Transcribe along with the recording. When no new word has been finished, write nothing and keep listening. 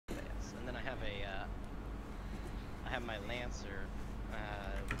have my Lancer,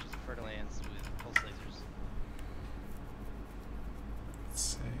 which is a Fer-de-Lance with pulse lasers. Let's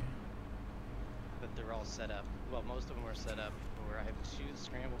see. But they're all set up. Well, most of them are set up where I have 2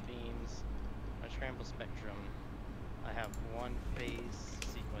 scramble beams, a scramble spectrum. I have 1 phase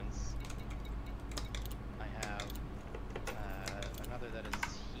sequence. I have another that is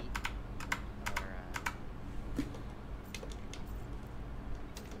heat.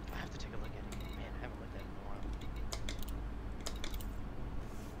 I have to take a look at it. Man, I haven't looked at it in a while.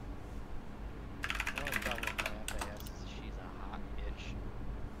 The only problem with my FAS is she's a hot bitch.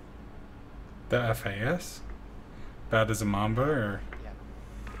 The FAS? Bad as a Mamba, or? Yeah,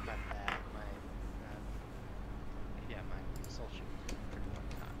 not bad. My soul ship is pretty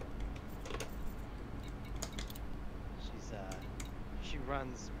fucking hot. She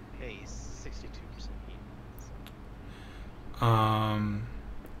runs pace 62% heat. So.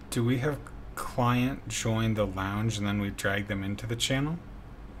 Do we have client join the lounge and then we drag them into the channel?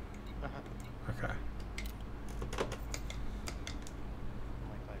 Okay.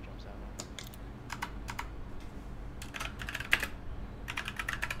 My 5 jumps out now.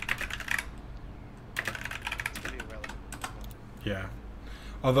 It's gonna be irrelevant. Yeah.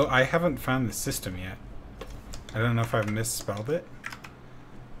 Although I haven't found the system yet. I don't know if I've misspelled it.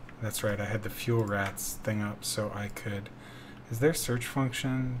 That's right, I had the fuel rats thing up so I could... Is there a search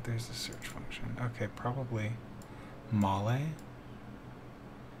function? There's a search function. Okay, probably Male. You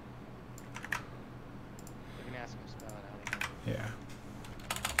can ask him to spell it out again. Yeah.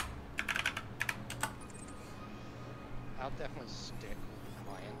 I'll definitely stick with the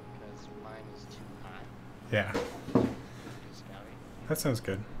client because mine is too hot. Yeah. Too scouty. That sounds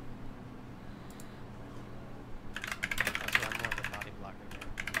good. Also, I'm more of a body blocker here.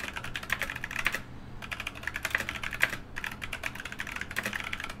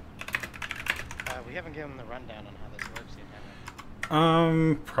 We haven't given the rundown on how this works yet, have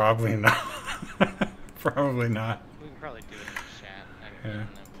we? Probably not. Probably not. We can probably do it in the chat. I can Yeah. give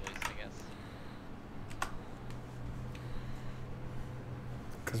them that voice, I guess.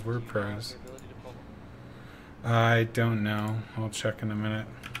 Because we're Do you have pros. the ability to pull? I don't know. I'll check in a minute.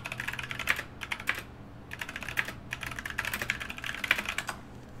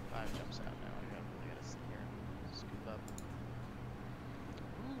 5 jumps out now. I gotta sit here and scoop up.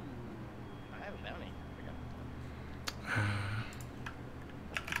 Ooh, I have a bounty. I forgot.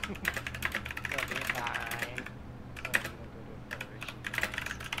 That'll be fine. Oh, I'm gonna go to a Federation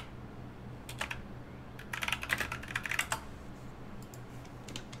defense.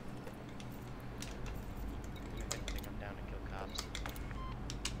 I think I'm down to kill cops.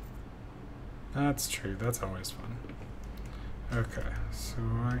 That's true. That's always fun. Okay, so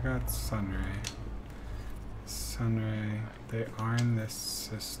I got Sunray. Sunray, they are in this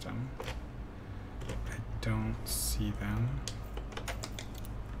system. I don't see them.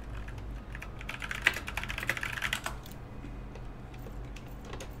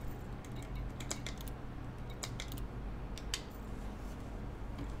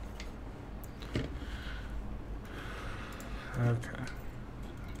 Okay.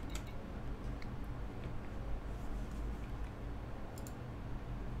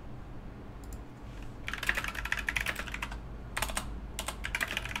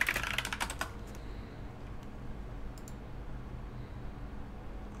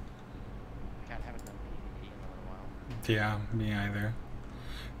 God, I haven't done PvP in a little while. Yeah, me either.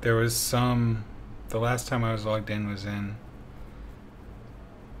 There was some... The last time I was logged in was in...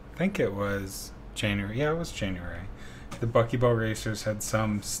 I think it was January. Yeah, it was January. The Buckyball Racers had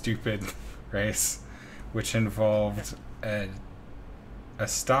some stupid race which involved a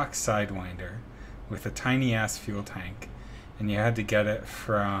stock Sidewinder with a tiny-ass fuel tank, and you had to get it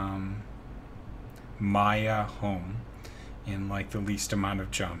from Maya home in like the least amount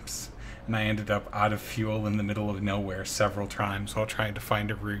of jumps. And I ended up out of fuel in the middle of nowhere several times while trying to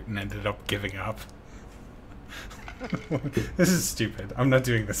find a route and ended up giving up. This is stupid. I'm not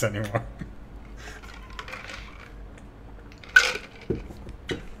doing this anymore.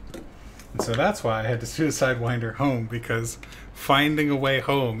 And so that's why I had to suicide winder home, because finding a way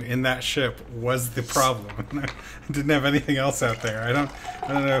home in that ship was the problem. I didn't have anything else out there. I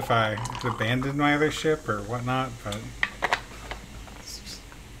don't know if I abandoned my other ship or whatnot, but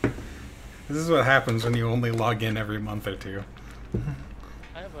this is what happens when you only log in every month or two.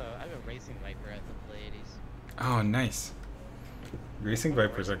 I have a racing Viper at the Pleiades. Oh, nice. Racing I have a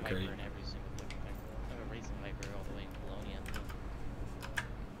Vipers are racing Viper great. in every single fucking thing. I have a racing Viper all the way in Colonia.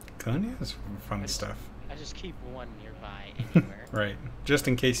 Colonia is fun I just- stuff. I just keep one nearby anywhere. Right. Just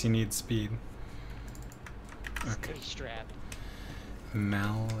in case you need speed. Okay. Stay strapped.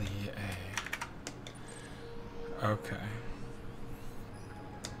 Melee. Okay.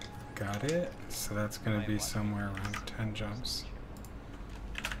 Got it. So that's going to be somewhere around 10 jumps.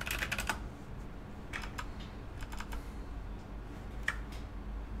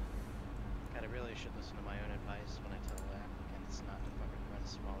 God, I really should listen to my own advice when I tell applicants not to fucking run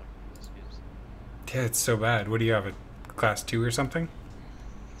smaller fuel scoops. Yeah, it's so bad. What do you have, a class 2 or something?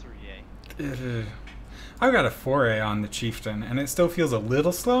 3A. I've got a 4A on the Chieftain, and it still feels a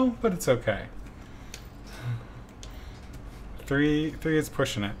little slow, but it's okay. 3 is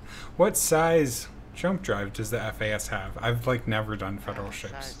pushing it. What size jump drive does the FAS have? I've like never done federal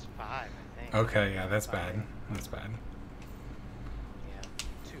ships. Size 5, I think. Okay, yeah, that's bad. That's bad. Yeah,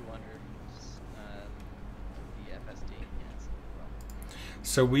 200. The FSD. Yeah, it's, well,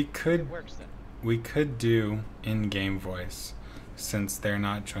 So it works then. we could do in-game voice, since they're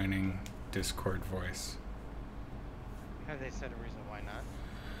not joining Discord voice. Have they said a reason why not?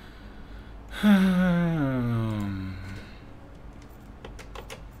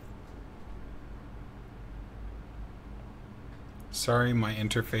 Sorry, my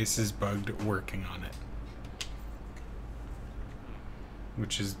interface is bugged. Working on it.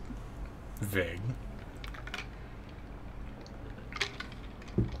 Which is vague.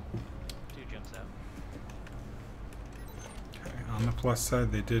 2 jumps out. Okay, on the plus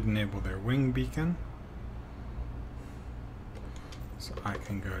side, they did enable their wing beacon. So I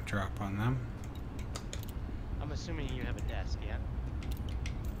can go drop on them. I'm assuming you have a desk, yeah?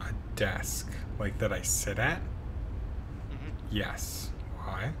 A desk? Like that I sit at? Mm-hmm. Yes.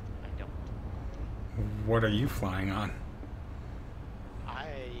 Why? I don't. What are you flying on? I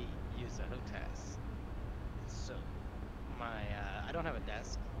use a HOTAS. So, I don't have a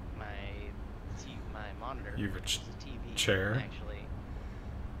desk. My monitor, You have a which is a TV, chair? actually,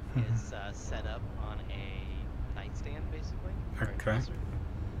 is set up on a nightstand, basically. or a Okay. dresser.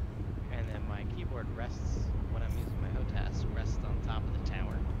 And then my keyboard rests, when I'm using my HOTAS, rests on top of the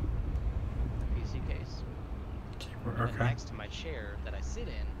tower, the PC case. Keyboard, And okay. next to my chair that I sit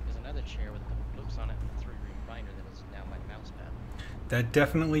in is another chair with a couple books on it and a 3-ring binder that is now my mouse pad. That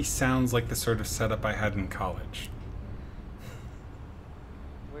definitely sounds like the sort of setup I had in college.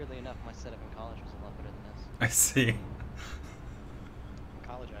 Weirdly enough, my setup in college was a lot better than this. I see. In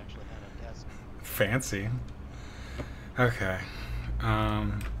college, I actually had a desk. Fancy. Okay.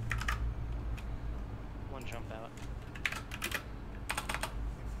 One jump out.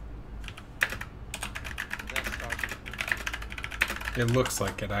 That started. It looks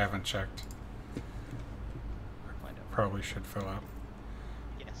like it. I haven't checked. Find out. Probably should fill up.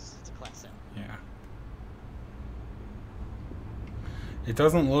 Yes, it's a class 7. Yeah. It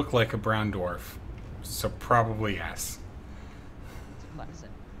doesn't look like a brown dwarf, so probably yes. It's a class 7.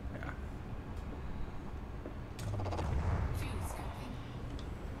 Yeah.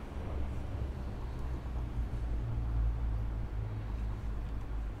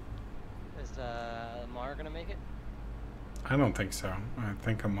 Is Mar gonna make it? I don't think so. I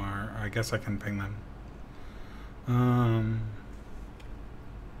think Amar. I guess I can ping them.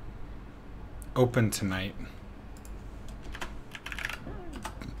 Open tonight.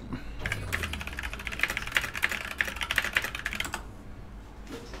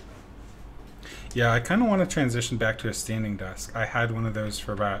 Yeah, I kind of want to transition back to a standing desk. I had one of those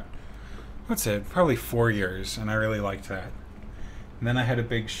for about, what's it, probably 4 years, and I really liked that. And then I had a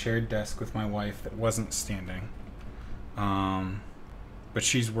big shared desk with my wife that wasn't standing. But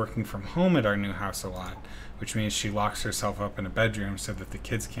she's working from home at our new house a lot, which means she locks herself up in a bedroom so that the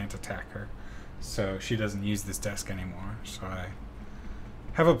kids can't attack her. So she doesn't use this desk anymore. So I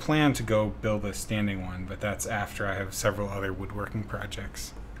have a plan to go build a standing one, but that's after I have several other woodworking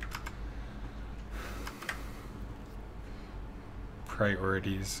projects.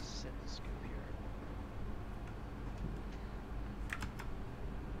 Priorities. Sit the scoop here.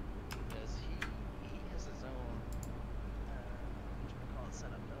 Does he has his own whatchamacallit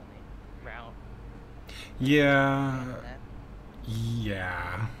setup, doesn't he? Route. Yeah. And that.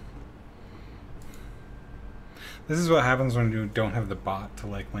 Yeah. This is what happens when you don't have the bot to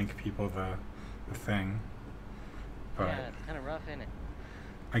like link people the thing. But Yeah, it's kind of rough, isn't it?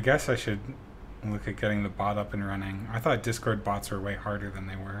 I guess I should look at getting the bot up and running. I thought Discord bots were way harder than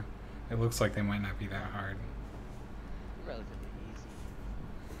they were. It looks like they might not be that hard. Relatively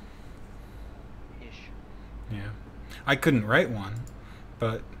easy-ish. Yeah. I couldn't write one,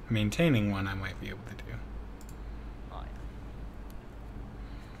 but maintaining one I might be able to do. Oh yeah.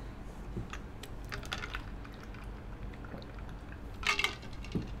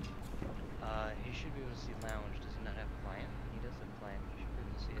 He should be able to see lounge. Does he not have client? He does have client. He should be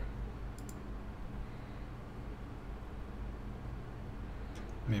able to see it.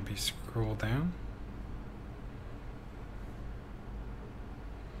 Maybe scroll down.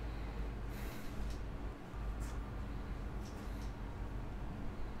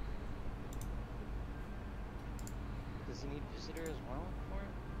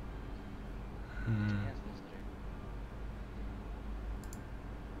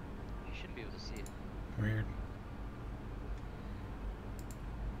 be able to see it. Weird.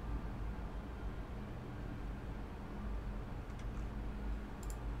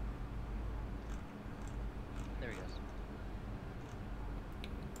 There he goes.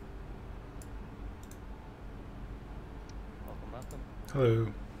 Welcome, welcome. Hello.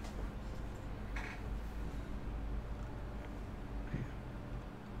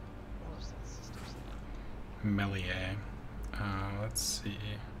 What was that system's name? Melier. Let's see.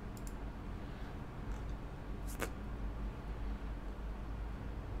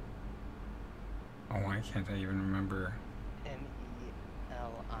 Oh, why can't I even remember?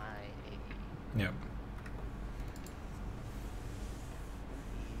 MELIAE. Yep.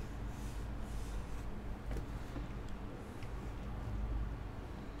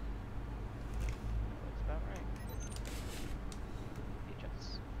 Looks about right. Agents.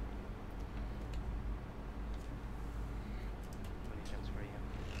 What agents were you?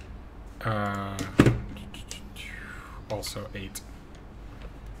 Also 8.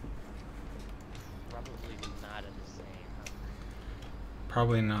 Probably not at the same.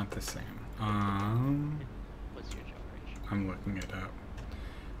 Probably not the same. What's your jump range? I'm looking it up.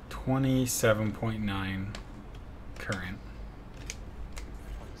 27.9 current.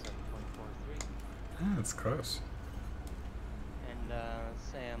 27.43. Ah, that's close. And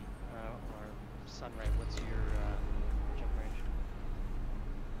Sam, or Sunray, what's your jump range?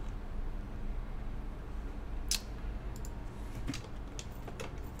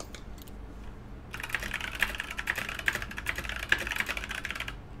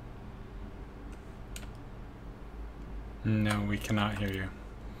 No, we cannot hear you.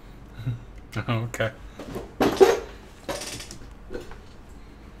 Okay.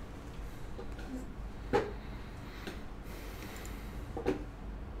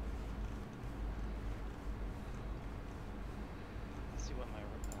 Let's see what my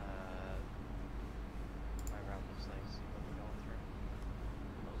route looks like. See what we're going through.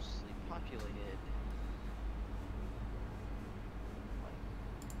 Mostly populated.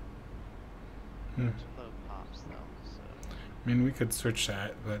 Like, low pops though. So. I mean, we could switch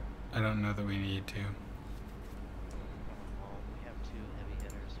that, but I don't know that we need to. Well, we have 2 heavy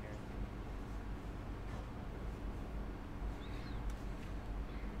hitters here.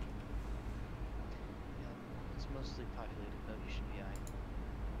 Yeah, it's mostly populated though. You should be alright.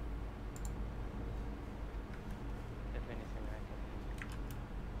 If anything, I can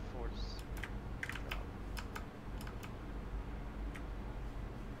force drop.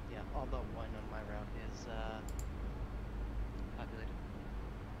 Yeah, all but 1 on my route is populated.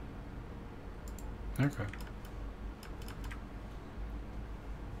 Okay.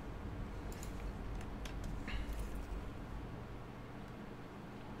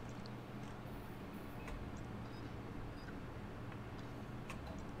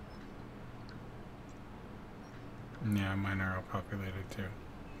 Yeah, mine are all populated too.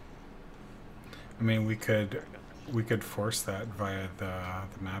 I mean, we could force that via the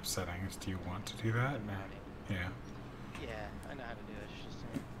map settings. Do you want to do that? Yeah. Yeah, I know how to do it. It's just I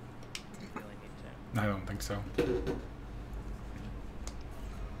really need to. I don't think so. Yo,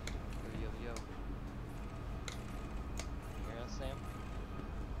 yo. You hear us, Sam?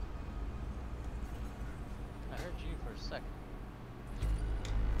 I heard you for a second.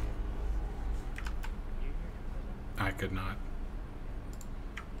 Did you hear him? I could not.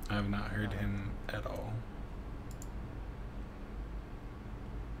 I have not heard him at all.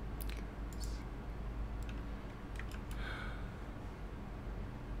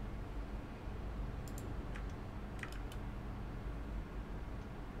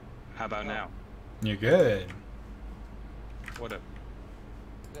 How about now? You're good. What up?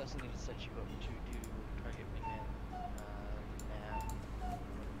 We also need to set you up to do target wingman, nav,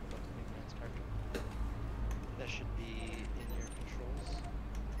 wingman's target. That should be in your controls.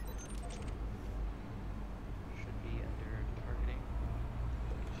 Should be under targeting.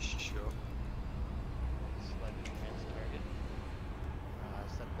 Sure. Select wingman's target.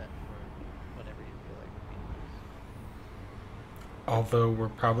 Set that for whatever you feel like would be nice. Although we're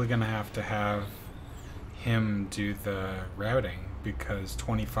probably going to have him do the routing because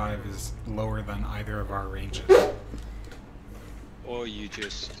 25 is lower than either of our ranges. Or you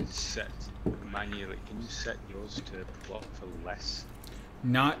just set manually. Can you set yours to plot for less?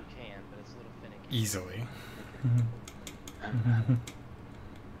 Not You can, but it's a little finicky. easily. It's a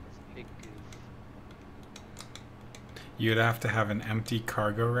big goof. You'd have to have an empty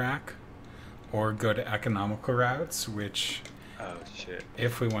cargo rack or go to economical routes, which Oh shit.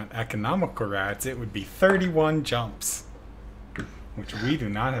 if we went economical routes, it would be 31 jumps, which we do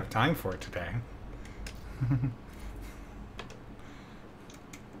not have time for today.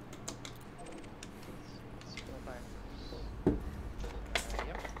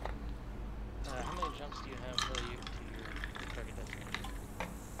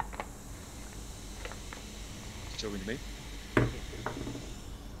 Talking to me? Let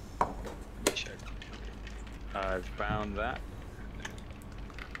me check. I've found that.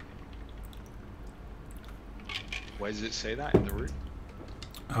 Where does it say that in the route?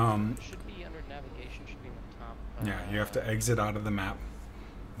 Should be under navigation, should be in the top. Yeah, you have to exit out of the map,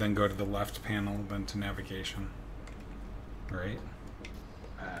 then go to the left panel, then to navigation. Right?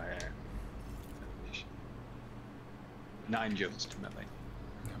 9 jumps to melee.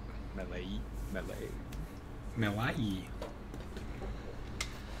 Yep. Melee. Melee.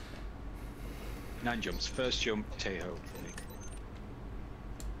 9 jumps. First jump, Tejo for me.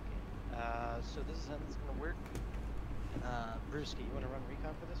 So this is how this is going to work. Brewski, you want to run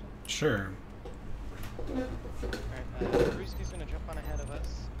recon for this one? Sure. Alright, Brewski's going to jump on ahead of us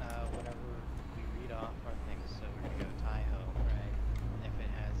whenever we read off our things. So we're going to go Taiho, right? If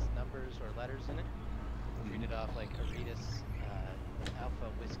it has numbers or letters in it, we'll read it off like Aritas, Alpha,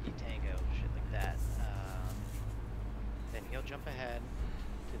 Whiskey, Tango, shit like that. Then he'll jump ahead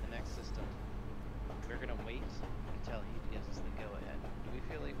to the next system. We're going to wait until he gives us the go-ahead. Do we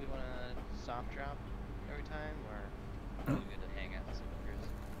feel like we want to soft drop every time, or are we good to hang out in Super Cruise?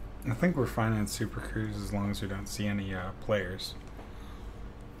 I think we're fine in Super Cruise as long as we don't see any players.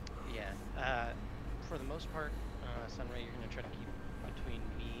 Yeah. For the most part, Sunray, you're going to try to keep between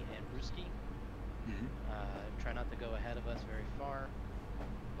me and Brewski. Try not to go ahead of us very far.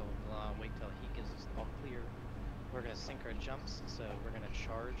 Blah, blah, blah. Wait till he gives us all clear. We're going to sync our jumps, so we're going to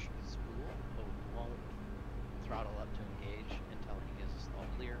charge the spool, but we won't throttle up to engage until he gives us all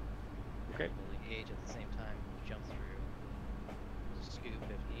clear. Okay. We'll engage at the same time, jump through, scoop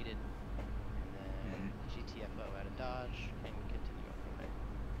if needed, and then GTFO out of dodge, and continue on from there.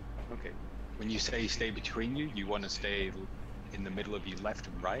 Okay. When you say stay between you, you want to stay in the middle of your left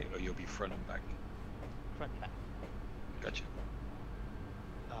and right, or you'll be front and back? Front and back. Gotcha.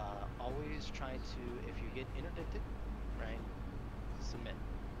 Always try to, if you get interdicted, right, submit.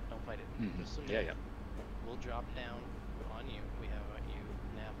 Don't fight it. Just submit. Yeah. We'll drop down on you. We have you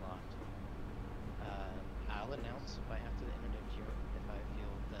nav locked. I'll announce if I have to interdict you. If I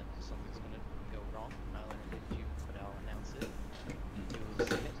feel that something's going to go wrong, I'll interdict you, but I'll announce it. We will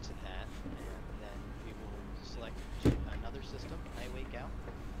submit to that, and then we will select another system, high wake out,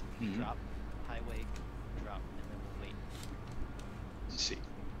 drop, high wake, drop, and then we'll wait. Let's see.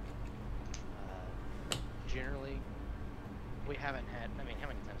 Generally, we haven't had, I mean, how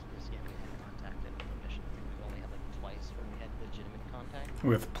many times have we had contact in the mission? I think we've only had like twice where we had legitimate contact.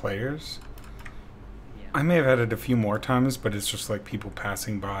 With players? Yeah. I may have had it a few more times, but it's just like people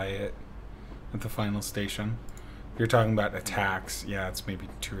passing by it at the final station. If you're talking about attacks, yeah, it's maybe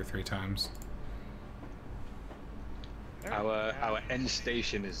 2 or 3 times. Our end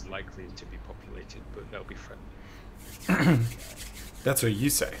station is likely to be populated, but they'll be friendly. That's what you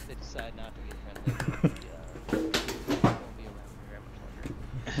say. They decide not to be friendly. Won't be around for very much longer.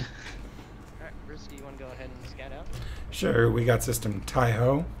 Alright, Brewski, you want to go ahead and scout out? Sure, we got system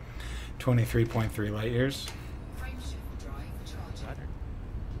Taiho, 23.3 light years. Roger.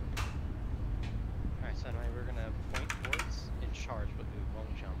 Alright, Sunray, we're going to point towards and charge, but we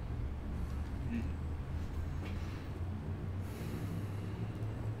won't jump.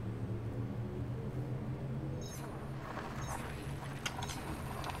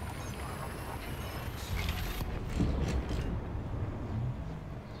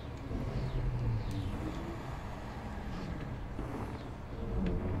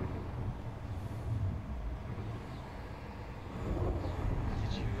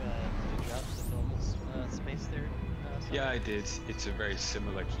 Yeah, I did. It's a very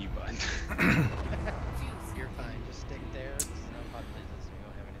similar keybind. You're fine. Just stick there. This is no hot business. We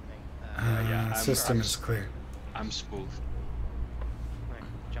don't have anything. Yeah, System is clear. I'm spooled. Right,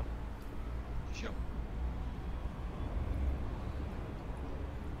 jump. Sure.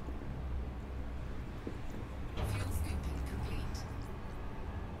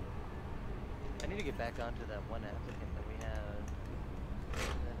 I need to get back onto that one applicant that we had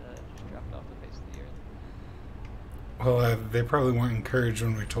that just dropped off the face of the earth. Well, they probably weren't encouraged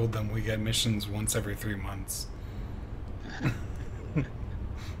when we told them we get missions once every 3 months.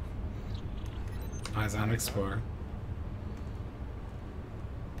 Eyes on Explorer.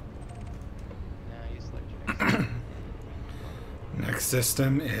 Now you select your next Next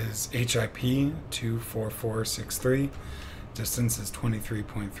system is HIP 24463. Distance is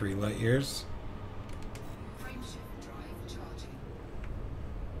 23.3 light years. Finish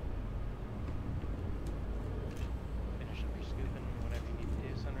up your scooping, whatever you need to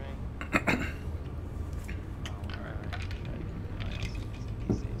do, Sunray.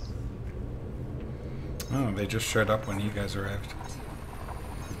 Oh, they just showed up when you guys arrived.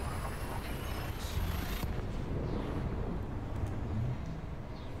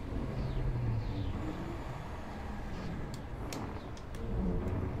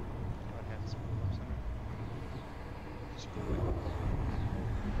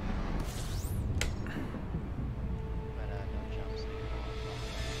 But no jumps.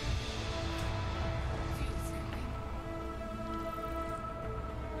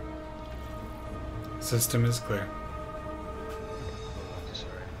 System is clear.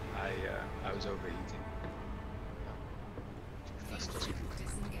 Sorry, I was overheating. That's just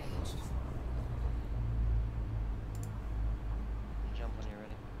Jump when you're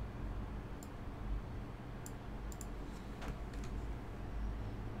ready.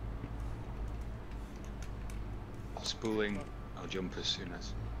 spooling. I'll jump as soon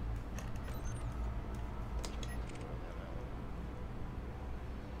as.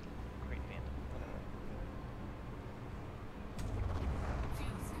 Great phantom.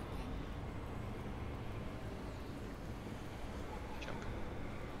 Jump.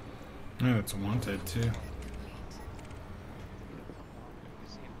 Oh, it's wanted too. You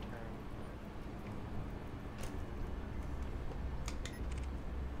see him turn.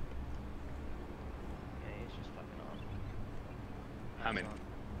 Yeah, he's just fucking off. I'm in. And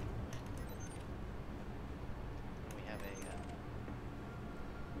we have a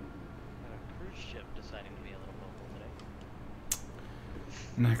cruise ship deciding to be a little vocal today.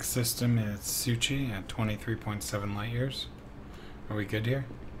 Next system is Suchi at 23.7 light years. Are we good here?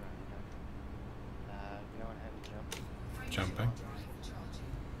 Go ahead and jump. Jumping.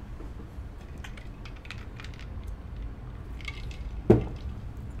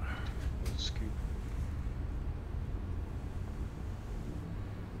 Scoop.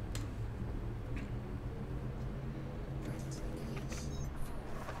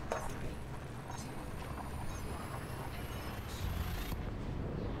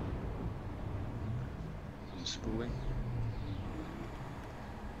 I'm spooling.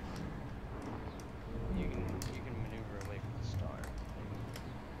 You can maneuver away from the star.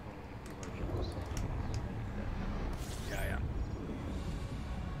 When you jumps. Yeah, I am.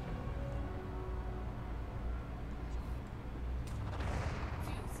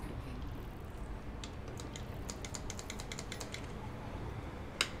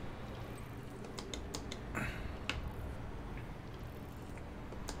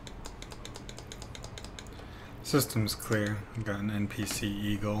 System's clear. I've got an NPC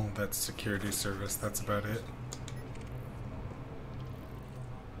Eagle. That's security service. That's about it.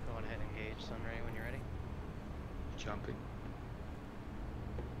 Go ahead and engage Sunray when you're ready. Jumping.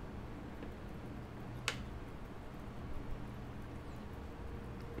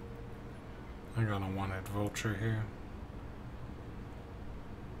 I got a wanted vulture here.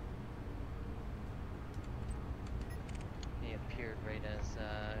 He appeared right as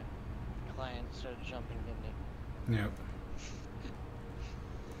client started jumping, didn't he? Yep.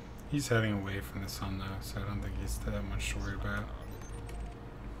 He's heading away from the sun though, so I don't think he's that much to worry about.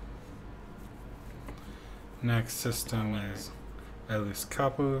 Next system is Elus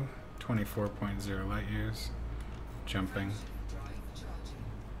Capu, 24.0 light years. Jumping.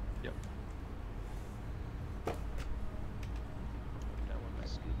 Yep. That one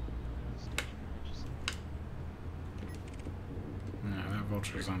must scoop. Just No, that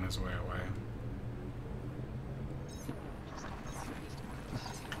vulture's on his way away.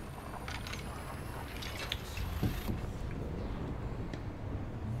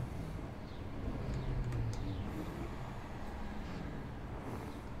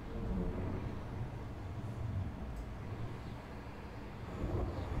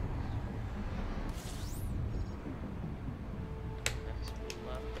 spool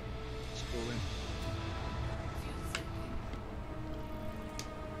up. Spooling.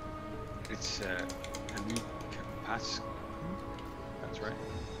 It's Elus. That's right.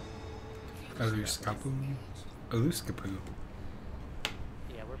 Elus Capu. Elus Capu.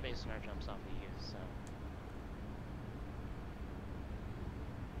 Yeah, we're basing our jumps off of you, so.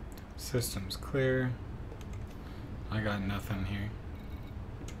 System's clear. I got nothing here.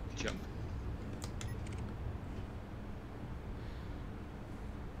 Jump.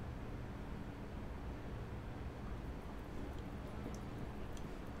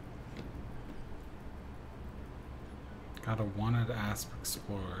 Got a wanted Asp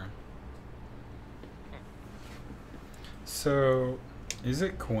Explorer. So, is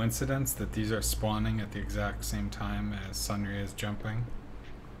it coincidence that these are spawning at the exact same time as Sunray is jumping?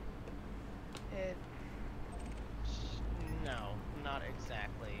 No, not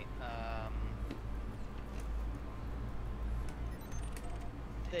exactly.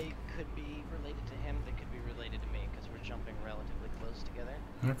 They could be related to him, they could be related to me, because we're jumping relatively close together.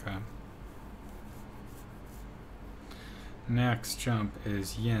 Okay. Next jump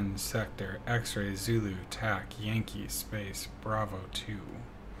is Yin Sector X-Ray Zulu TAC Yankee Space Bravo 2.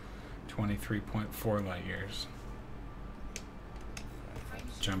 23.4 light years.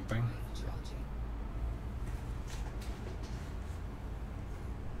 Jumping.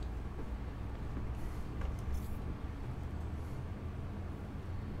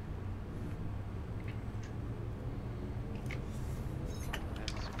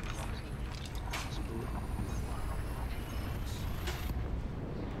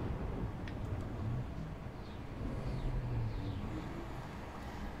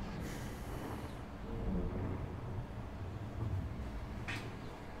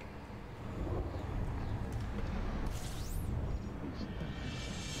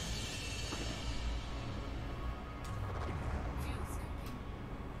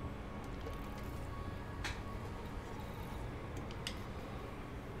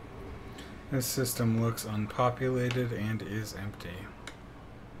 This system looks unpopulated and is empty.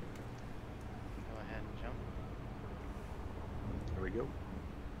 Go ahead and jump. Here we go.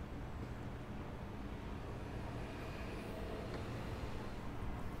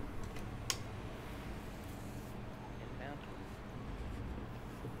 Inbound.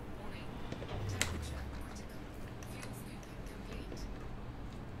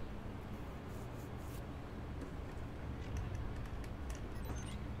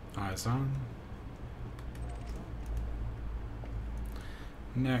 Eyes on.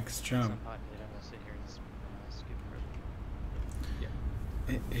 Next jump. Unpopulated. I'm gonna sit here and scoop her.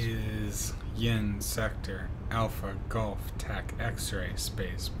 Yeah. It is Yin Sector Alpha Golf TAC X-Ray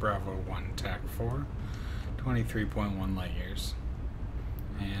Space Bravo 1 TAC 4, 23.1 light years,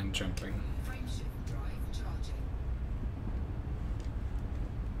 and jumping. Frameshift drive charging.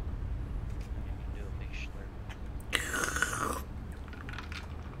 You can do a big slurp.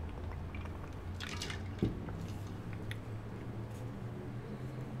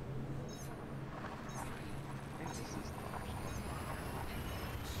 I think this is the first one.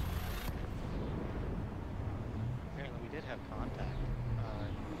 Apparently we did have contact.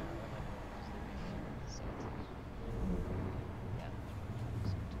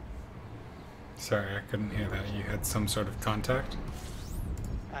 Sorry, I couldn't hear that. You had some sort of contact?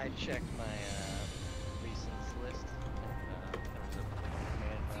 I checked my recents list, and there was a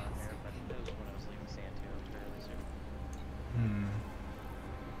command on there, but it was when I was leaving Santiago fairly soon.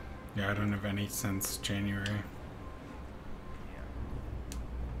 Yeah, I don't have any since January. Yeah.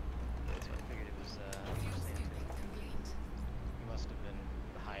 So I figured it was Santiago. He must have been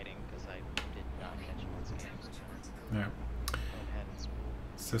hiding because I did not catch him on scams. Yeah. Went ahead and spooled.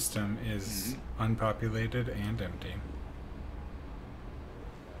 System is unpopulated and empty.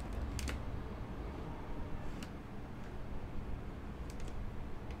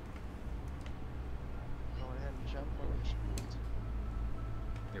 Go ahead and jump when you're spooled.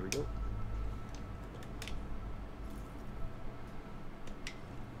 Here we go.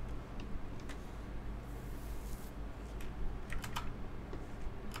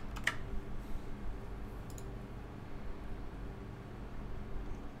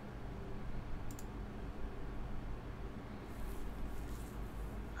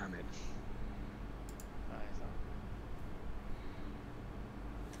 I'm in. Eyes on.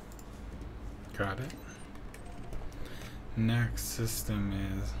 Got it. Next system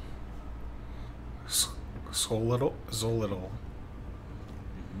is Zolitl.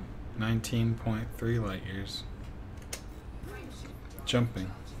 19.3 light years.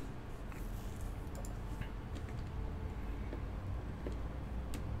 Jumping.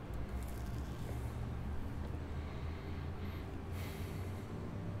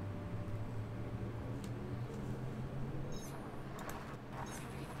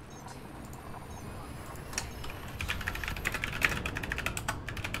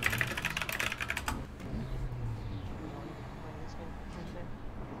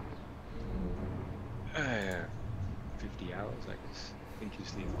 Uh, 50 hours, I guess. I think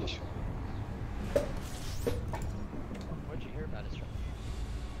is the official. Where'd you hear about it from?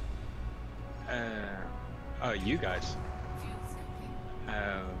 Oh, you guys.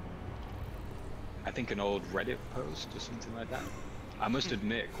 I think an old Reddit post or something like that. I must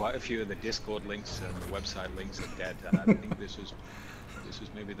admit, quite a few of the Discord links and the website links are dead, and I think this was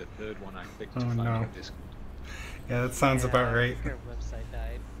maybe the third one I clicked to Oh, find no. on Discord. Yeah, that sounds about right. Her website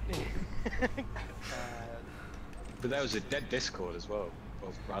died. But that was a dead Discord as well,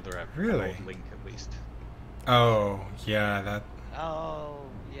 or rather a Really? old link at least. Oh, yeah, that. Oh,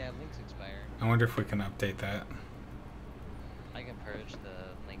 yeah, links expire. I wonder if we can update that. I can purge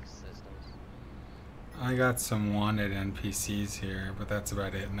the link systems. I got some wanted NPCs here, but that's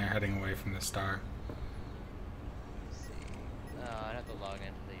about it, and they're heading away from the star. Let's see. I'd have to log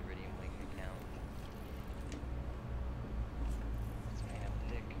into the Iridium link account. That's my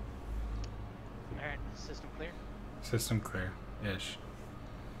dick. Alright, system clear? System clear-ish.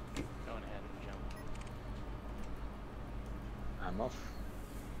 I'm off.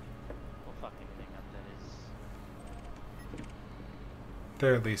 We'll fuck anything up that is.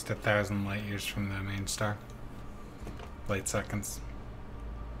 They're at least 1,000 light years from the main star. Light seconds.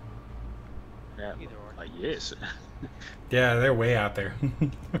 Yeah, Either or. like years. Yeah, they're way out there.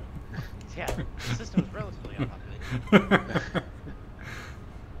 Yeah, the system is relatively unpopulated.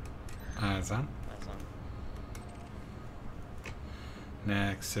 It's on. That's on.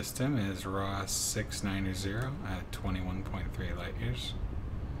 Next system is Ross 690 at 21.3 light years.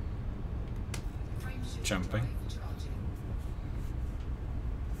 Frameshift Jumping. drive charging.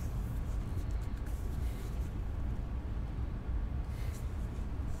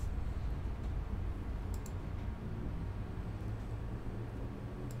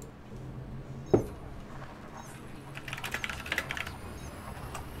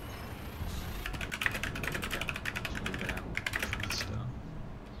 Just move it out from the start.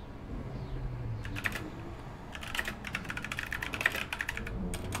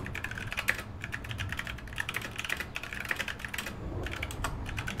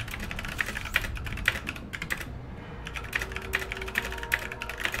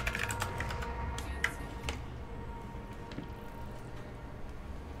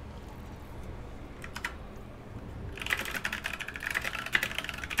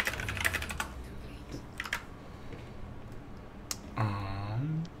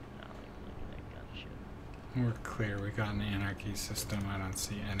 We're clear. We got an anarchy system. I don't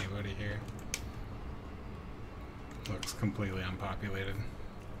see anybody here. Looks completely unpopulated.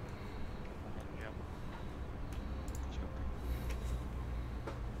 Jump.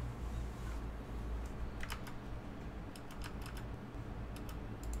 Jumping.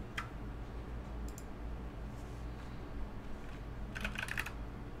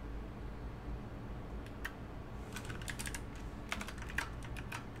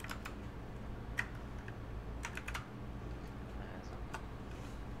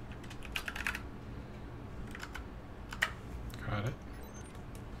 Got it.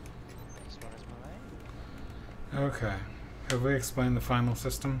 Next one is Malay. Okay. Have we explained the final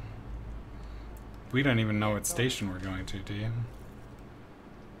system? We don't even know what station we're going to, do you?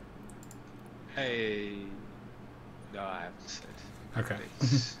 Hey. No, I haven't said. Okay.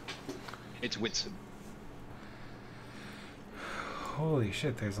 It's Whitson. Holy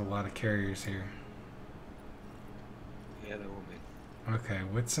shit, there's a lot of carriers here. Yeah, there will be. Okay,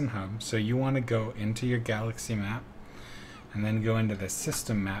 Whitson Hub. So you want to go into your galaxy map, and then go into the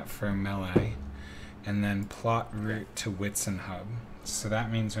system map for Melee, and then plot route to Whitson Hub. So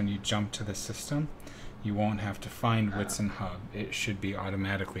that means when you jump to the system, you won't have to find Whitson Hub. It should be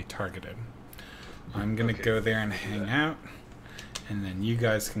automatically targeted. I'm going to Okay. go there and hang out, and then you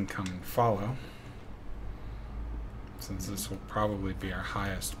guys can come and follow, since this will probably be our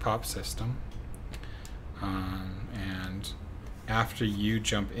highest pop system. And after you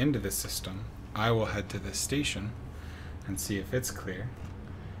jump into the system, I will head to the station and see if it's clear.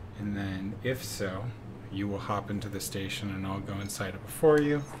 And then if so, you will hop into the station and I'll go inside it before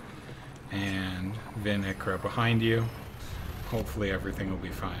you. And Vin Ikra behind you. Hopefully everything will be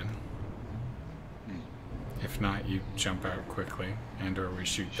fine. If not, you jump out quickly and or we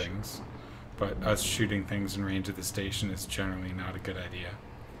shoot things. But us shooting things in range of the station is generally not a good idea.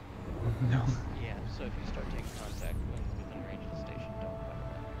 No. Yeah, so if you start taking contact within range of the station, don't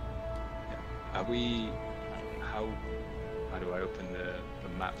fire Yeah. Are we? that. How do I open the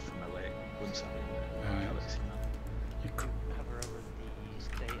map from LA? Once I'm in the galaxy map. You c- Hover over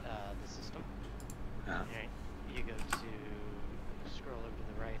the system. Uh-huh. Right. You go to scroll over to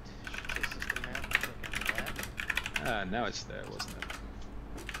the right, should say system map, click into that. Now it's there, wasn't it?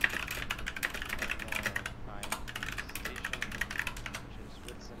 And then find station, which is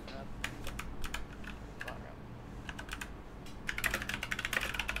Whitson Hub. Plot route.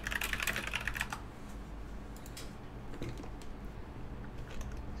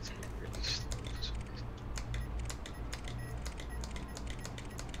 It's been really slow for some reason.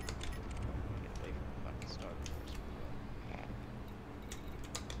 Get away from the fucking star first.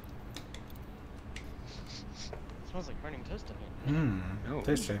 It smells like burning toast in here. Oh.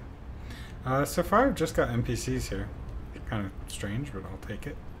 Tasty. So far I've just got NPCs here. Kind of strange, but I'll take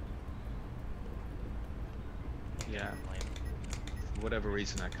it. Yeah. Lame. For whatever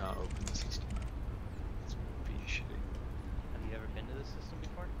reason, I can't open the system. It's pretty shitty. Have you ever been to this system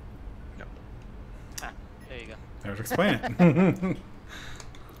before? No. Ah, there you go. That would explain it.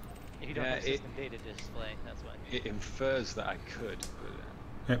 If you don't Yeah, have system data display, that's why. It infers that I could,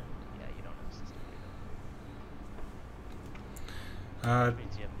 but Yep. Yeah, you don't have system data. Uh, Which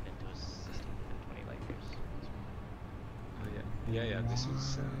means you haven't been to a system within 20 light years. oh yeah, yeah. This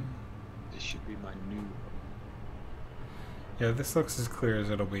is this should be my new. Yeah, this looks as clear as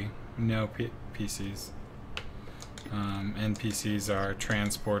it'll be. No PCs. NPCs are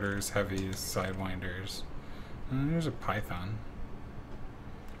transporters, heavies, sidewinders. There's a Python.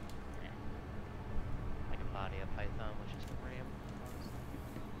 I can body a python, which is RAM.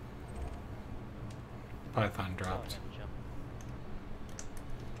 Python Oh, dropped. I have to jump.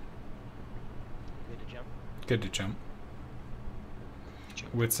 Good to jump. Good to jump.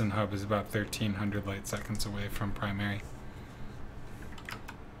 Jump. Whitson Hub is about 1,300 light seconds away from primary.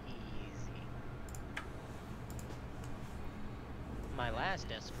 Easy. My last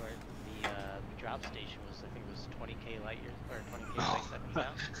escort, the drop station was, I think it was 20k light years or 20k light seconds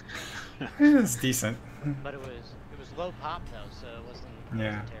out. It's decent. But it was low pop though, so it wasn't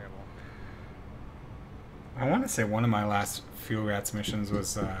terrible. I want to say one of my last Fuel Rats missions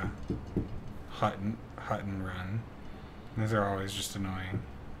was Hut and Run. Those are always just annoying.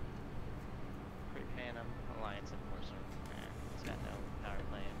 Pre-Panam Alliance Enforcer. It's got no power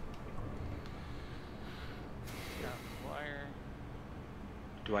plant. Got wire.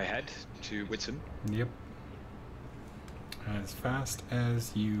 Do I head to Whitson? Yep. As fast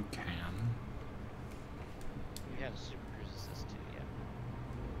as you can. You have Super Cruise Assist too,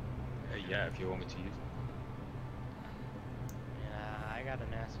 yeah. Yeah, if you want me to use it. Yeah, I got a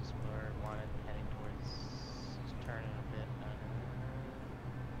NASA Explorer, wanted heading towards turning a bit.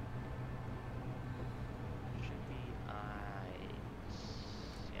 Should be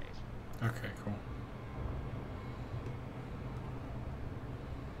yeah, he's Okay, cool.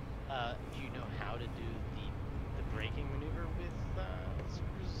 do you know how to do the braking maneuver with Super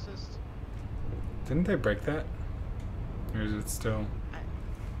Cruise Assist? Didn't they break that? Or is it still?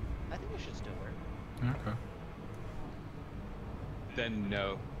 I think it should still work. Okay. Then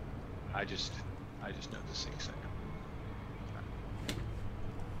no. I just know the 6 second.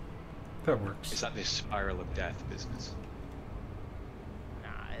 That works. Is that this spiral of death business? Nah,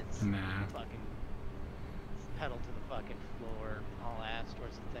 it's Nah. fucking pedal to the fucking floor, all ass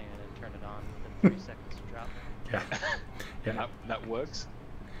towards the thing, and then turn it on within 3 seconds to drop. Yeah. Yeah. That works?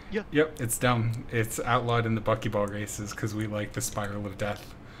 Yep, it's dumb. It's outlawed in the buckyball races because we like the spiral of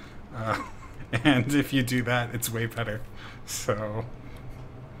death. And if you do that, it's way better. So,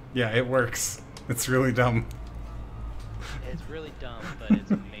 yeah, it works. It's really dumb. It's really dumb, but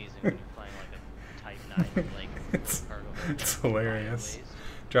it's amazing when you're playing like a Type 9 like It's- cargo hold it's flying hilarious. ways.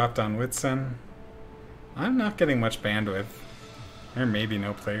 Dropped on Whitson. I'm not getting much bandwidth. There may be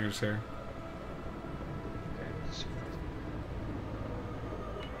no players here. It is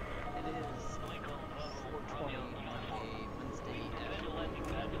 4:20 on a Wednesday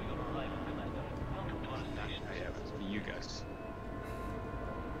Yeah, it's for you guys.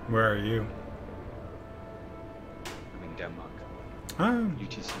 Where are you? I'm in Denmark. Oh,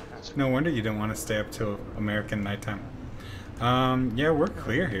 UTC. no wonder you didn't want to stay up till American nighttime. Yeah, we're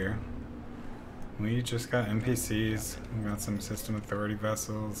clear here. We just got NPCs. We got some System Authority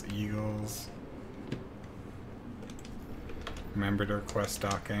vessels, Eagles. Remember to request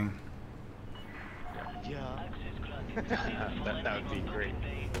docking. Yeah. that would be great.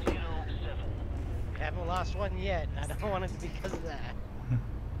 Haven't lost one yet. I don't want it to be because of that.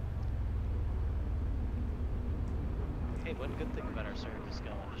 Hey, one good thing about our service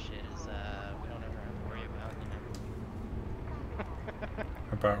going to shit is we don't ever have to worry about,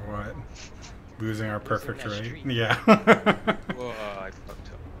 About what? Losing our perfect that rate? streak. Yeah. Whoa, I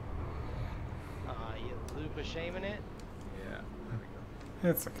fucked up. you loop a shaming it. Yeah, there we go.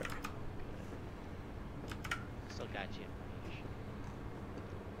 It's okay. Still got you.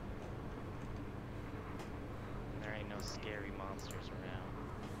 And there ain't no scary monsters around.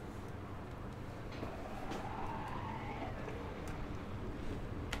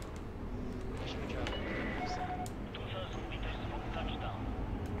 Should we drop it?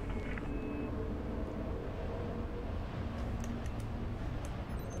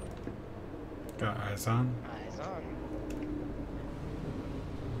 Got eyes on. Eyes on.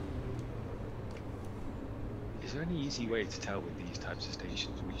 Is there any easy way to tell with these types of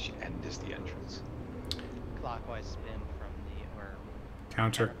stations which end is the entrance? Clockwise spin from the, or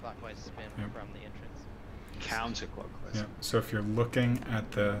Counter. counterclockwise spin Yep. from the entrance. Counterclockwise. Yeah. So if you're looking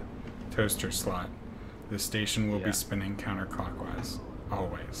at the toaster slot, the station will Yeah. be spinning counterclockwise.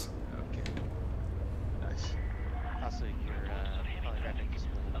 Always. Okay. Nice. Also, your holographic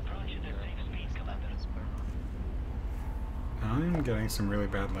display. I'm getting some really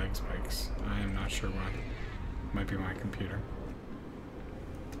bad leg spikes. I am not sure why. Might be my computer.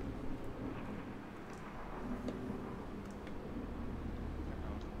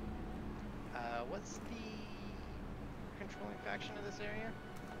 What's the controlling faction of this area?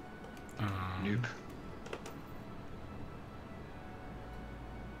 Noob.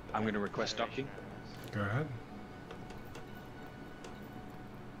 I'm going to request docking. Go ahead.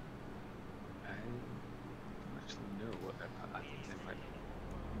 I don't actually know what I think they might.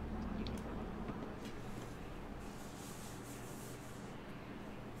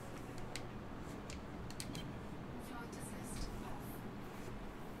 Flight assist off.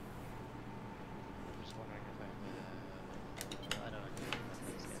 I'm just wondering if I have I don't know.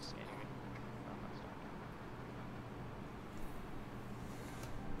 This guy's scanning me. Oh, I'm not sorry.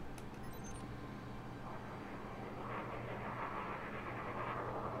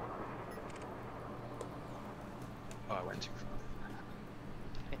 Oh, I went too far.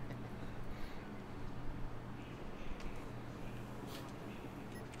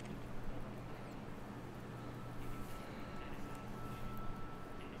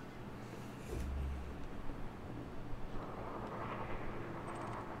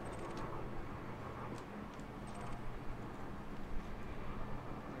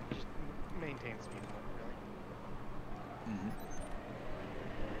 Just maintain speed limit, really. Mm-hmm.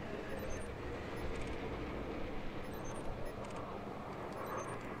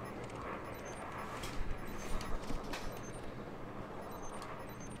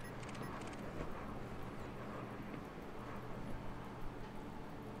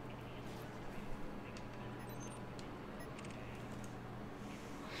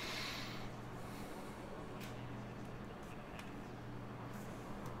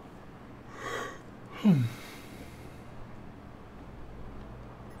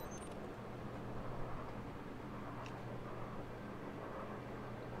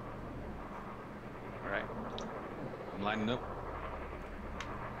 All right. I'm lining up.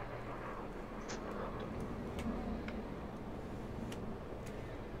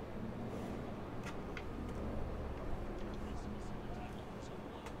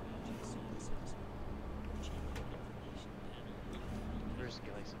 Where's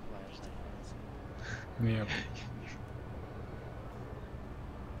Galaxy Flyers? Yep.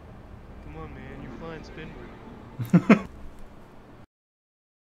 Come on, man, you're flying Spinbird.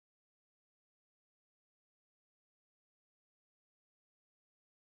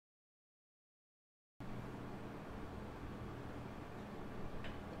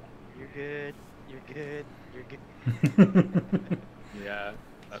 You're good. You're good. You're good. Yeah,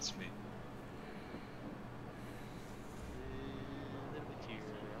 that's me. A little bit to your,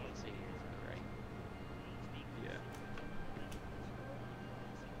 I would say right. Yeah.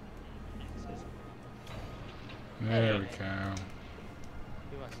 There we go.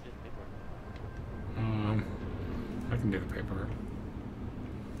 Who wants to do the paperwork? I can do the paperwork.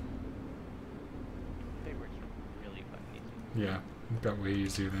 Paperwork's really fucking easy. Yeah, it got way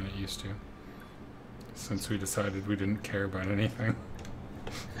easier than it used to. Since we decided we didn't care about anything.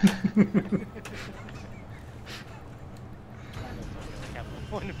 Have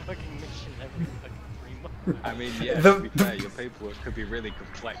one fucking mission every fucking 3 months. I mean, yeah, The- to be fair, your paperwork could be really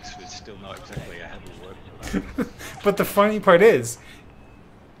complex, but it's still not exactly a heavy workload. But the funny part is,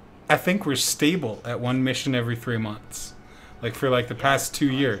 I think we're stable at one mission every 3 months. Like for like the past 2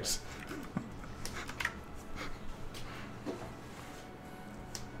 years.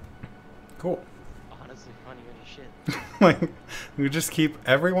 Cool. Honestly, funny as shit. Like, we just keep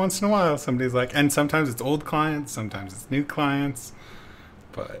every once in a while somebody's like, and sometimes it's old clients, sometimes it's new clients,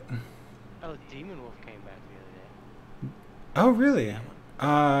 but Oh, Demon Wolf came back the other day. oh really?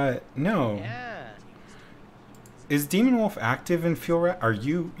 No. Yeah. Is Demon Wolf active in Fuel Rat?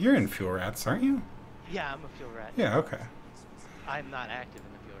 You're in Fuel Rats, aren't you? Yeah, I'm a fuel rat. Yeah, okay. I'm not active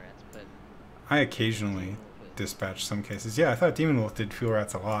in the fuel rats, but I occasionally dispatch some cases. Yeah, I thought Demon Wolf did Fuel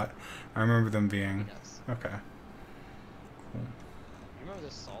Rats a lot. I remember them he being does. okay. You remember the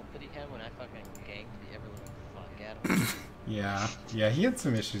assault that he had when I fucking ganked the ever living fuck out of him? Yeah, he had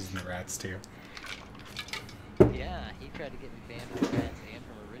some issues in the Rats too. Yeah, he tried to get me banned from rats and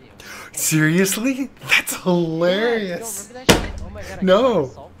from Iridium. Seriously? That's hilarious. Yeah, you don't remember that shit? Oh my god, I No. got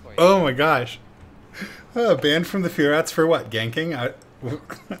assault for you. Oh my gosh. Banned from the Fuel Rats for what? Ganking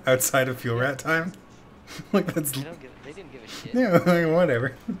outside of Fuel Rat time? Like that's They didn't give a shit. yeah, like,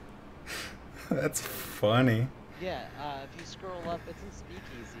 whatever. That's funny. Yeah, if you scroll up, it's in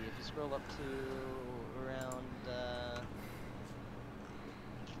Speakeasy. If you scroll up to around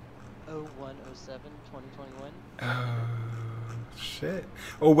 0107 2021. Oh shit.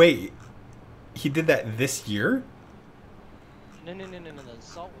 Oh wait. He did that this year? No. The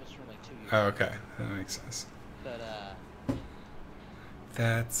assault was from like 2 years. Oh, okay. That makes sense. But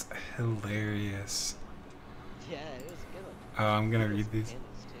That's hilarious. yeah, it was a good one. Oh, I'm gonna It was read these.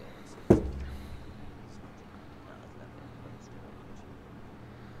 Kansas, too. No, it's not bad, but it's good.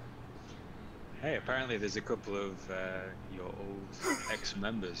 Hey, apparently there's a couple of your old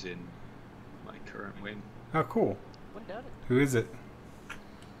ex-members in my current wing. Oh, cool. Wouldn't doubt it. Who is it?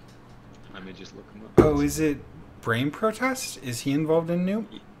 Let me just look them up. Oh, is it Brain Protest? Is he involved in New?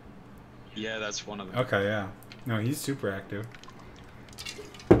 Yeah, that's one of them. Okay, yeah. No, he's super active.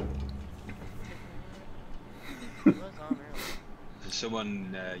 He was on earlier. There's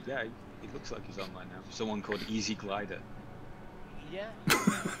someone, yeah, he looks like he's online now. Someone called Easy Glider. Yeah.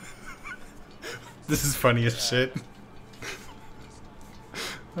 This is funny as shit.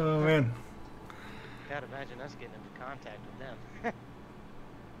 Oh, man. Gotta imagine us getting into contact with them.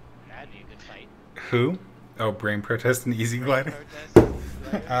 That'd be a good fight. Who? Oh, Brain Protest and Easy Glider? Protest, Easy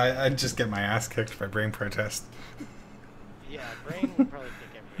Glider. I'd just get my ass kicked by Brain Protest. Yeah, Brain will probably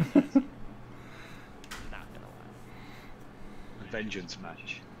kick everybody's ass. Not gonna lie. A vengeance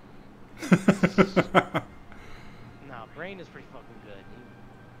match. No, Brain is pretty fucking good.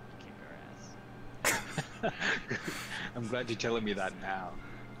 He kick our ass. I'm glad you're telling me that now.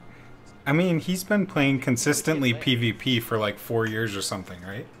 I mean, he's been playing consistently PvP for like 4 years or something,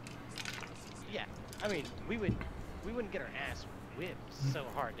 right? Yeah, I mean, we wouldn't get our ass whipped so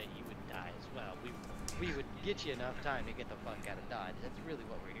hard that you would die as well. We would get you enough time to get the fuck out of Dodge. That's really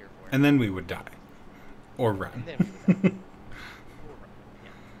what we're here for. And then we would die. Or run. And then we would die. Or run,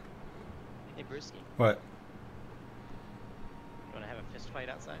 yeah. Hey, Brewski, you What? want to have a fist fight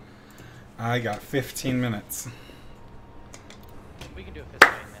outside? I got 15 minutes. We can do a fist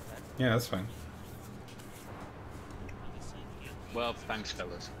fight in that time. Yeah, that's fine. Well, thanks,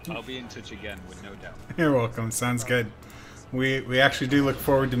 fellas. I'll be in touch again with no doubt. You're welcome. Sounds good. We actually do look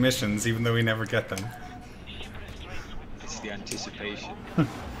forward to missions, even though we never get them. It's the anticipation.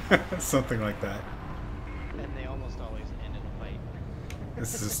 Something like that. And they almost always end in a fight.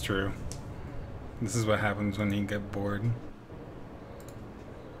 This is true. This is what happens when you get bored.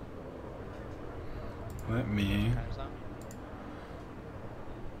 Let me... Time's up.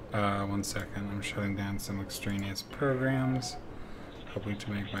 1 second. I'm shutting down some extraneous programs, hoping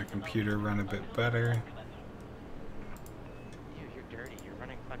to make my computer run a bit better. You're dirty. You're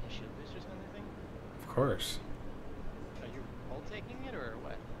running fucking shield boosters on that thing? Of course. Are you ult taking it or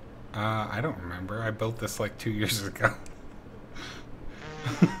what? I don't remember. I built this like 2 years ago.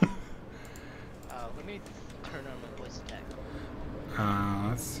 Let me turn on my voice attack.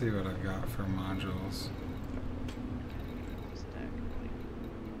 Let's see what I've got for modules. Voice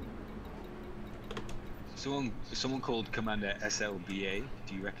attack. Someone called Commander SLBA.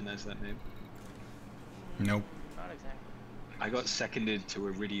 Do you recognize that name? Nope. Not exactly. I got seconded to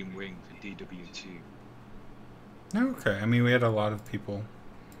Iridium Wing for DW2. Okay. I mean, we had a lot of people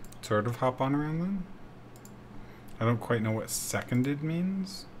sort of hop on around then. I don't quite know what seconded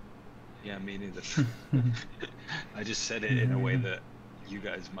means. Yeah, me neither. I just said it in a way that you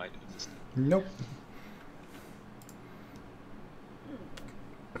guys might understand. Nope.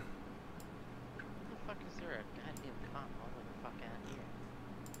 Where the fuck is there a goddamn cop all the fuck out here?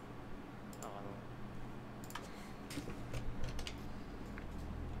 Oh, I don't know.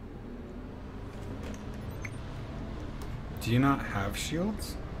 Do you not have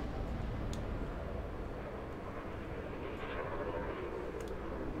shields?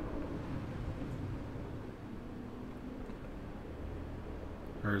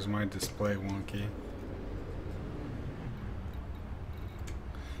 Or is my display wonky?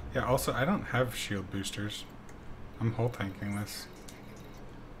 Yeah, also, I don't have shield boosters. I'm hull tanking this.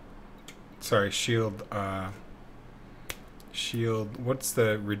 Sorry, shield, what's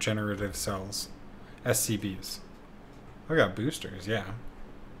the regenerative cells? SCBs. I got boosters, yeah.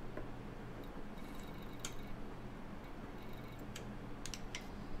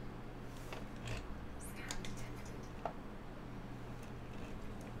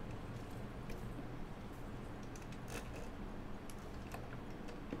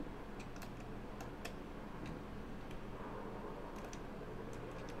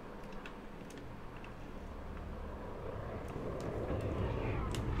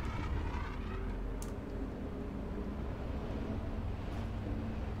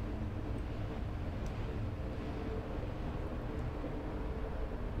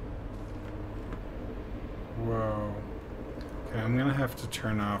 Whoa. Okay, I'm gonna have to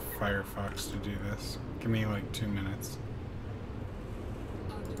turn off Firefox to do this. Give me like 2 minutes.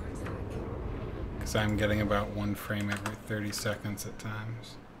 Under attack. Because I'm getting about 1 frame every 30 seconds at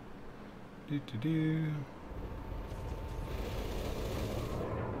times. Do.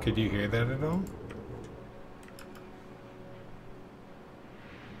 Could you hear that at all?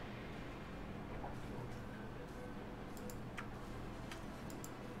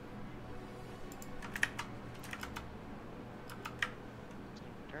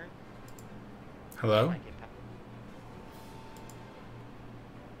 Turn. Hello? Might get power.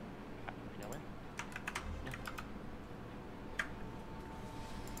 You know what? No.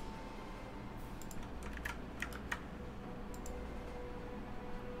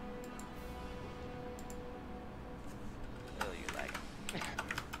 Oh, you're lagging.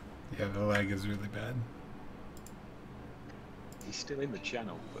 Yeah, the lag is really bad. He's still in the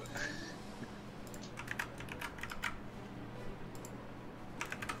channel, but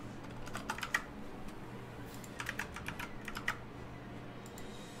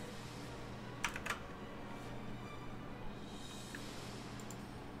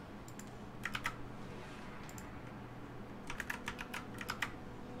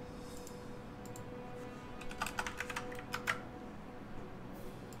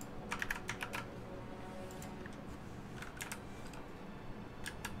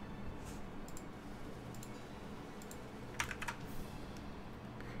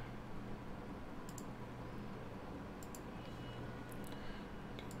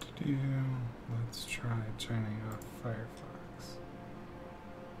Let's try turning off Firefox.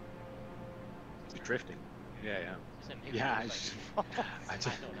 he's drifting. Yeah, yeah. Is it maybe Yeah, it's I like- I I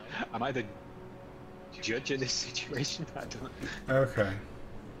don't don't know. I'm either judge in this situation. I don't. Okay.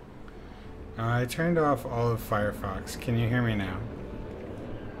 I turned off all of Firefox. Can you hear me now?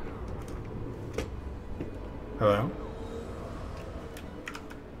 Hello?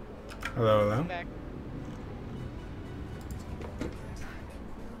 Hello, hello? Come back.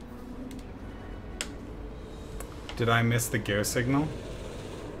 Did I miss the go signal?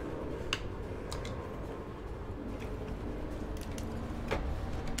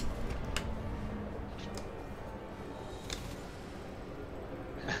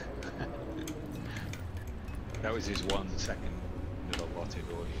 That was his 1 second little botted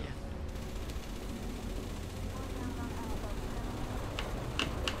audio.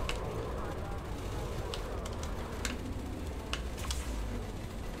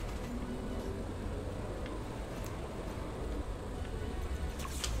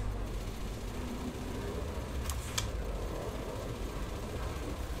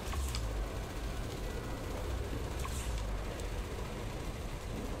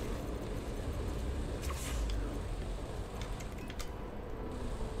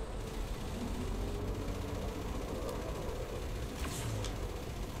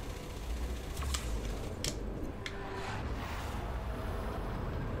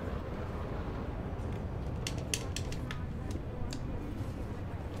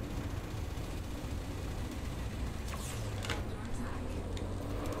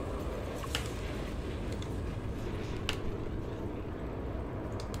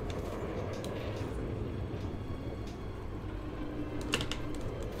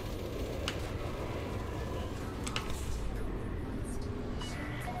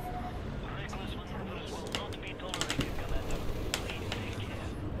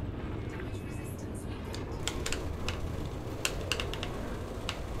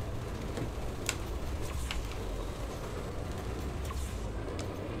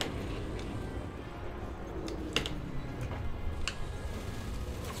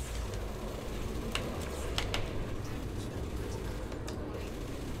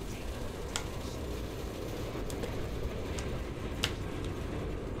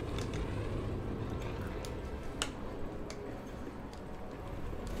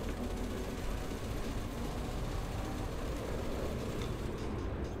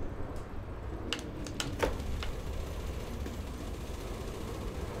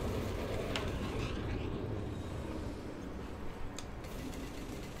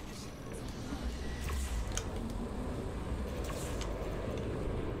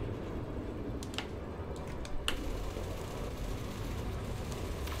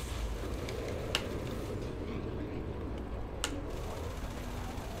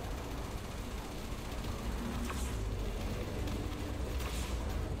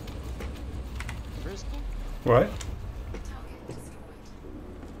 What?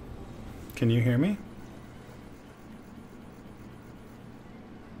 Can you hear me?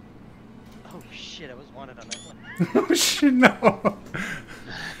 Oh shit, I was wanted on that one. Oh shit, no.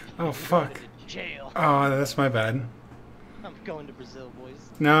 Oh You're fuck. going to jail. Oh, that's my bad. I'm going to Brazil, boys.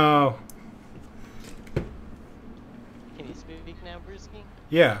 No. Can you speak now, Brewski?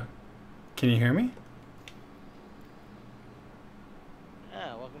 Yeah. Can you hear me?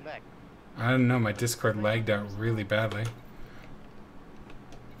 Ah, welcome back. I don't know. My Discord lagged out really badly.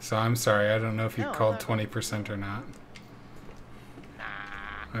 So I'm sorry. I don't know if you No, called no, no. 20% or not.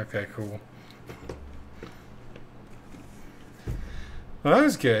 Nah. Okay, cool. Well, that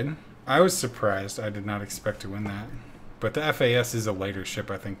was good. I was surprised. I did not expect to win that. But the FAS is a lighter ship,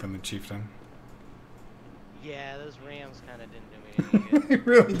 I think, than the Chieftain. Yeah, those rams kind of didn't do me any good. It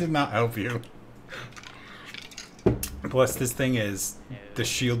really did not help you. Plus, this thing is the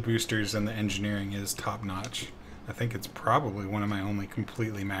shield boosters and the engineering is top notch. I think it's probably one of my only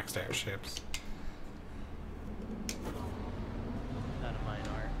completely maxed out ships. None of mine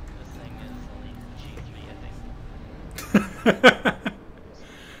are. This thing is only G3, I think.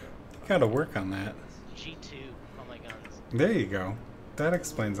 Gotta work on that. G2 on my guns. There you go. That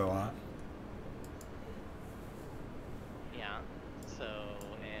explains a lot. Yeah. So,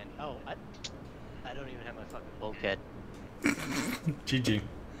 and oh, I don't even have my fucking bulkhead. GG.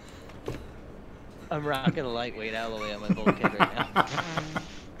 I'm rocking a lightweight alloy on my bulkhead right now.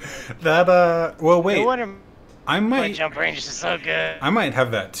 That well wait. No wonder I my might jump range is so good. I might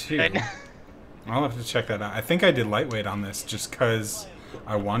have that too. Good. I'll have to check that out. I think I did lightweight on this just cuz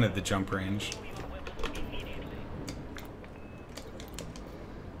I wanted the jump range.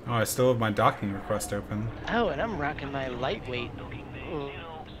 Oh, I still have my docking request open. Oh, and I'm rocking my lightweight. Ooh.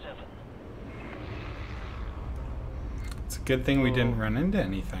 It's a good thing we didn't run into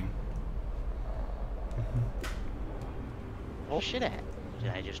anything. Bullshit at.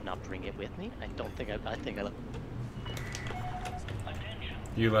 Did I just not bring it with me? I don't think I think I left.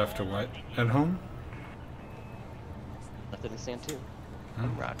 You left a what at home? Left it in sand too. Oh.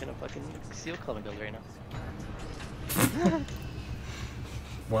 I'm rocking a fucking seal clubbing build right now.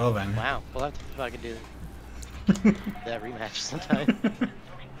 Well then. Wow, we'll have to fucking do that rematch sometime.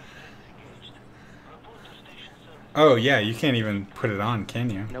 Oh yeah, you can't even put it on, can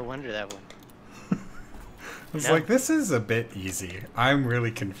you? No wonder that one. I was No. like, this is a bit easy. I'm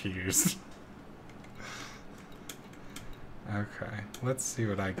really confused. Okay, let's see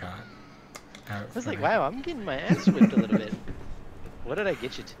what I got. I was like, wow, I'm getting my ass whipped a little bit. What did I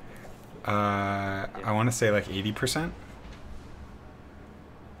get you to? I want to say like 80%.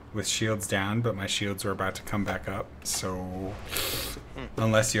 With shields down, but my shields were about to come back up, so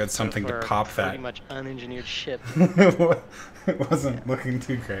unless you had something For to pop a that. pretty much unengineered ship. It wasn't looking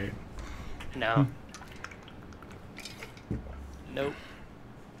too great. No. Nope.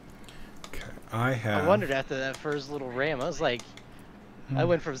 Okay, I have. I wondered after that first little ram. I was like, I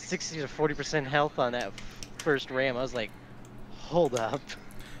went from 60 to 40% health on that first ram. I was like, hold up,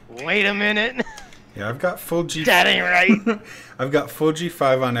 wait a minute. Yeah, I've got full G. That ain't right. I've got full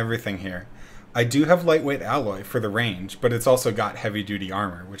G5 on everything here. I do have lightweight alloy for the range, but it's also got heavy duty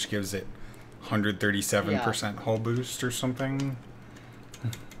armor, which gives it 137% hull boost or something.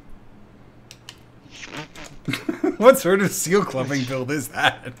 What sort of seal clubbing build is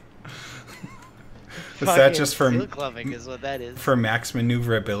that? Is that just for seal clubbing is what that is. for max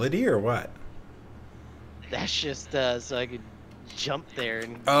maneuverability or what? That's just so I could jump there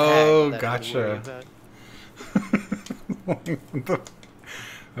and. Oh, hack. That's what I'm worried gotcha.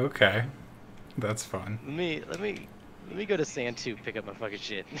 Okay, that's fun. about. Let me go to Sand 2, pick up my fucking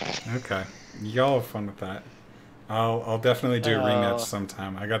shit. Okay, y'all have fun with that. I'll definitely do a rematch Oh.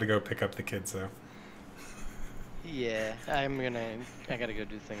 sometime. I got to go pick up the kids though. Yeah, I gotta go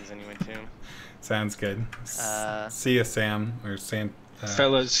do things anyway too. Sounds good. See ya, Sam or Sam.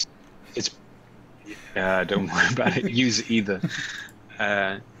 Fellas, it's don't worry about it. Use either.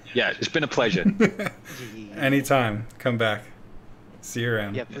 Yeah, it's been a pleasure. Anytime, come back. See you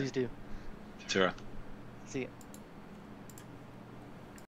around. Yeah, please do. Ta-ra. See ya.